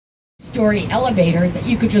story elevator that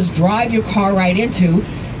you could just drive your car right into,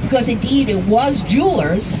 because indeed it was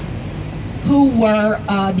jewelers who were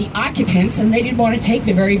the occupants, and they didn't want to take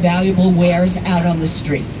the very valuable wares out on the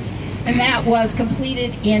street. And that was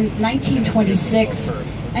completed in 1926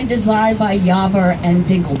 and designed by Yavor and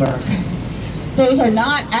Dinkelberg. Those are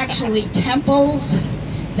not actually temples.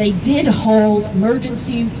 They did hold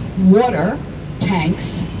emergency water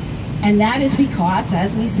tanks, and that is because,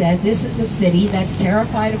 as we said, this is a city that's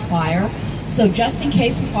terrified of fire. So just in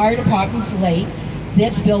case the fire department's late,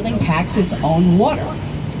 this building packs its own water.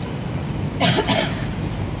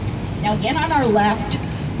 Now again, on our left,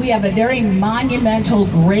 we have a very monumental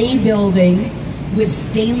gray building with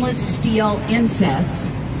stainless steel insets,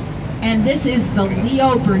 and this is the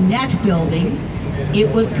Leo Burnett building.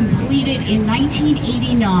 It was completed in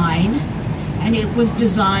 1989, and it was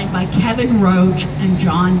designed by Kevin Roach and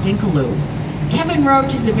John Dinkeloo. Kevin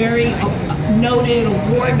Roach is a very noted,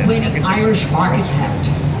 award-winning Irish architect.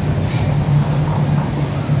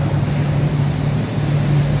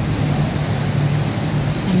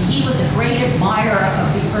 And he was a great admirer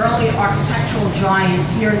of the early architectural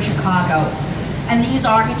giants here in Chicago. And these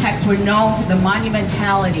architects were known for the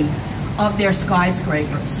monumentality of their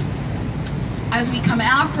skyscrapers. As we come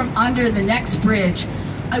out from under the next bridge,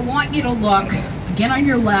 I want you to look, again on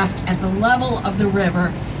your left, at the level of the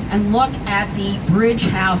river and look at the bridge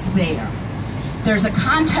house there. There's a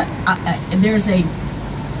concept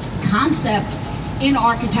in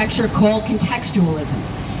architecture called contextualism,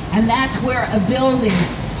 and that's where a building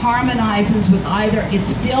harmonizes with either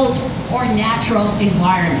its built or natural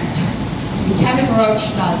environment. And Kevin Roach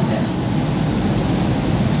does this.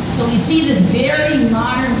 So we see this very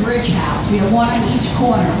modern bridge house. We have one on each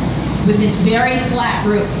corner with its very flat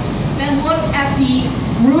roof. Then look at the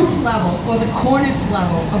roof level or the cornice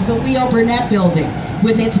level of the Leo Burnett building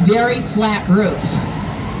with its very flat roof.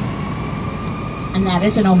 And that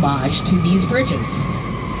is an homage to these bridges.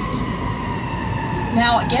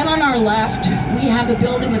 Now again on our left, we have a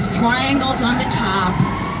building with triangles on the top,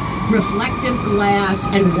 reflective glass,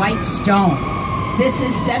 and white stone. This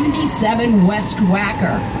is 77 West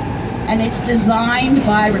Wacker, and it's designed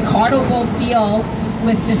by Ricardo Bofill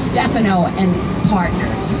with DeStefano and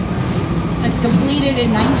partners. It's completed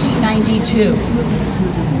in 1992.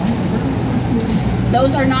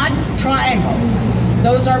 Those are not triangles.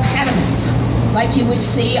 Those are pediments, like you would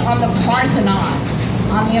see on the Parthenon,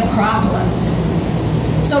 on the Acropolis.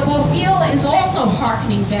 So Bofill is also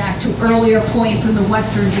hearkening back to earlier points in the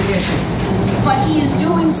Western tradition, but he is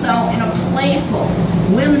doing so in a playful,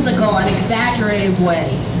 whimsical, and exaggerated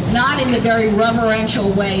way, not in the very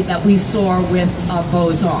reverential way that we saw with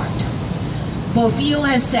Beaux-Arts. Bofill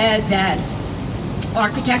has said that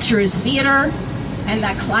architecture is theater and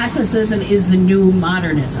that classicism is the new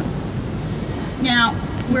modernism. Now,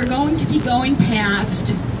 we're going to be going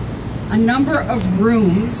past a number of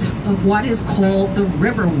rooms of what is called the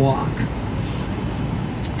River Walk.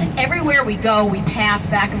 And everywhere we go, we pass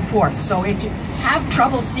back and forth. So if you have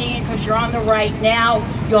trouble seeing because you're on the right now,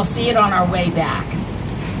 you'll see it on our way back.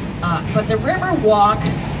 But the River Walk,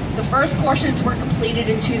 the first portions were completed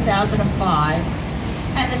in 2005,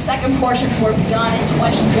 and the second portions were begun in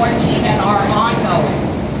 2014 and are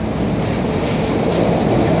ongoing.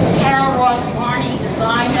 Carol Ross Barney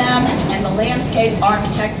designed them, and the landscape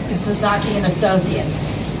architect is Sasaki and Associates.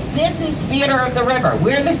 This is Theater of the River.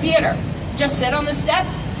 We're the theater. Just sit on the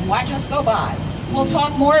steps and watch us go by. We'll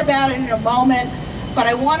talk more about it in a moment, but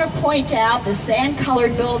I want to point out the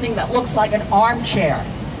sand-colored building that looks like an armchair.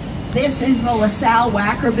 This is the LaSalle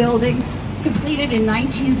Wacker building, completed in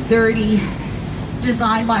 1930,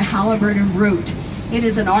 designed by Halliburton Root. It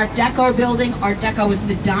is an Art Deco building. Art Deco was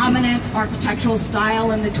the dominant architectural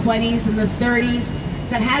style in the 20s and the 30s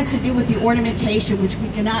that has to do with the ornamentation, which we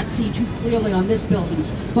cannot see too clearly on this building,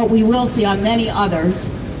 but we will see on many others.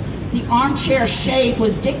 The armchair shape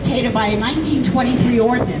was dictated by a 1923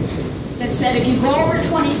 ordinance that said if you go over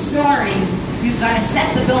 20 stories, you've got to set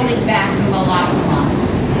the building back from the lot line.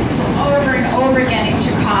 So over and over again in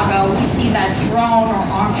Chicago, we see that throne or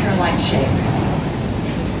armchair-like shape.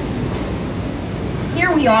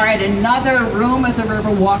 Here we are at another room at the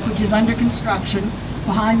River Walk, which is under construction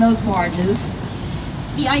behind those barges.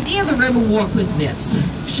 The idea of the River Walk was this.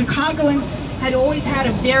 Chicagoans had always had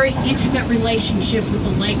a very intimate relationship with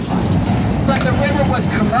the lakefront. But the river was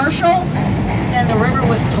commercial, then the river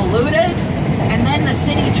was polluted, and then the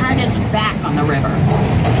city turned its back on the river.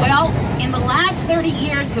 Well, in the last 30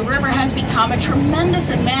 years, the river has become a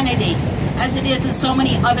tremendous amenity, as it is in so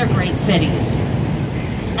many other great cities.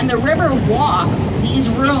 And the River Walk, these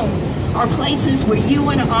rooms, are places where you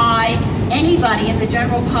and I, anybody in the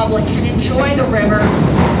general public, can enjoy the river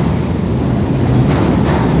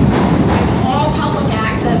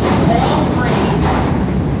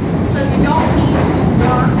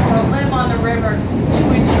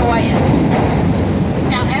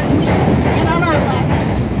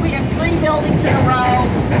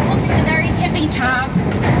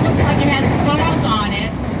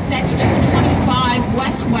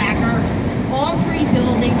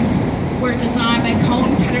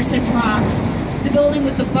the building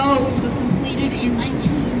with the bows was completed in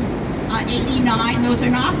 1989. Those are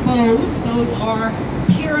not bows, those are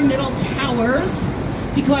pyramidal towers,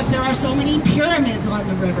 because there are so many pyramids on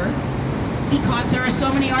the river, because there are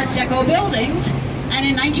so many Art Deco buildings. And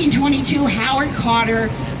in 1922, Howard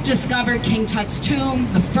Carter discovered King Tut's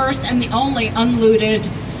tomb, the first and the only unlooted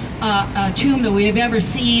tomb that we have ever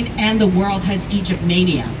seen, and the world has Egypt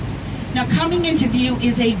mania. Now, coming into view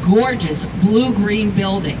is a gorgeous blue-green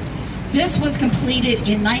building. This was completed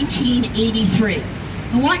in 1983.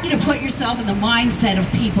 I want you to put yourself in the mindset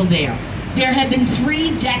of people there. There have been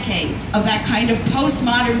 3 decades of that kind of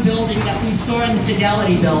postmodern building that we saw in the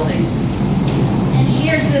Fidelity Building. And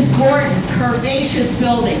here's this gorgeous, curvaceous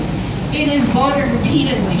building. It is voted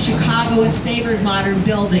repeatedly Chicago's favored modern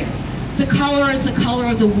building. The color is the color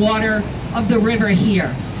of the water of the river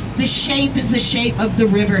here. The shape is the shape of the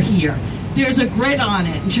river here. There's a grid on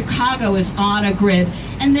it, and Chicago is on a grid,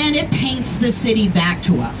 and then it paints the city back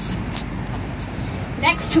to us.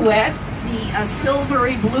 Next to it, the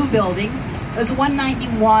silvery blue building is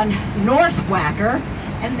 191 North Wacker,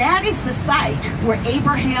 and that is the site where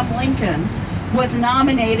Abraham Lincoln was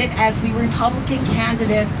nominated as the Republican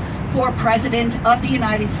candidate for President of the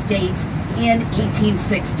United States in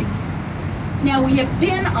 1860. Now, we have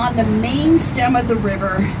been on the main stem of the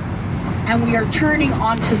river, and we are turning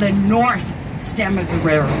onto the north stem of the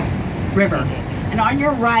river. And on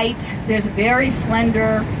your right, there's a very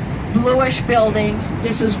slender, bluish building.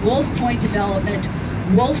 This is Wolf Point Development,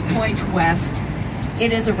 Wolf Point West.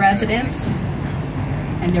 It is a residence,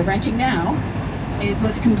 and they're renting now. It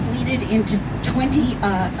was completed in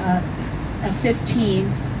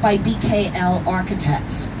 2015 by BKL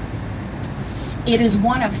Architects. It is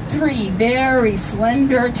one of 3 very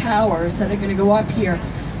slender towers that are going to go up here,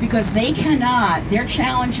 because they cannot, their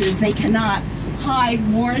challenge is they cannot hide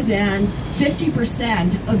more than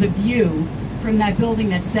 50% of the view from that building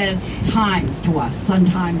that says Times to us, Sun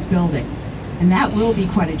Times building. And that will be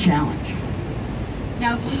quite a challenge.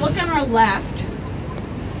 Now, if we look on our left,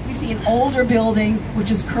 we see an older building which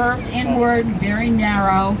is curved inward, very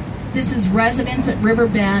narrow. This is Residence at River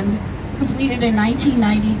Bend, completed in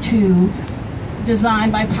 1992,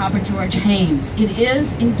 designed by Papa George Haynes. It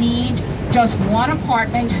is indeed just one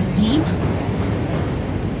apartment deep.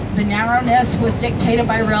 The narrowness was dictated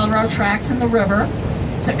by railroad tracks in the river,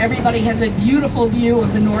 so everybody has a beautiful view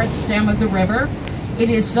of the north stem of the river. It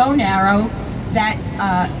is so narrow that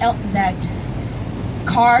that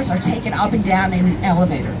cars are taken up and down in an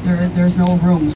elevator. There's no room.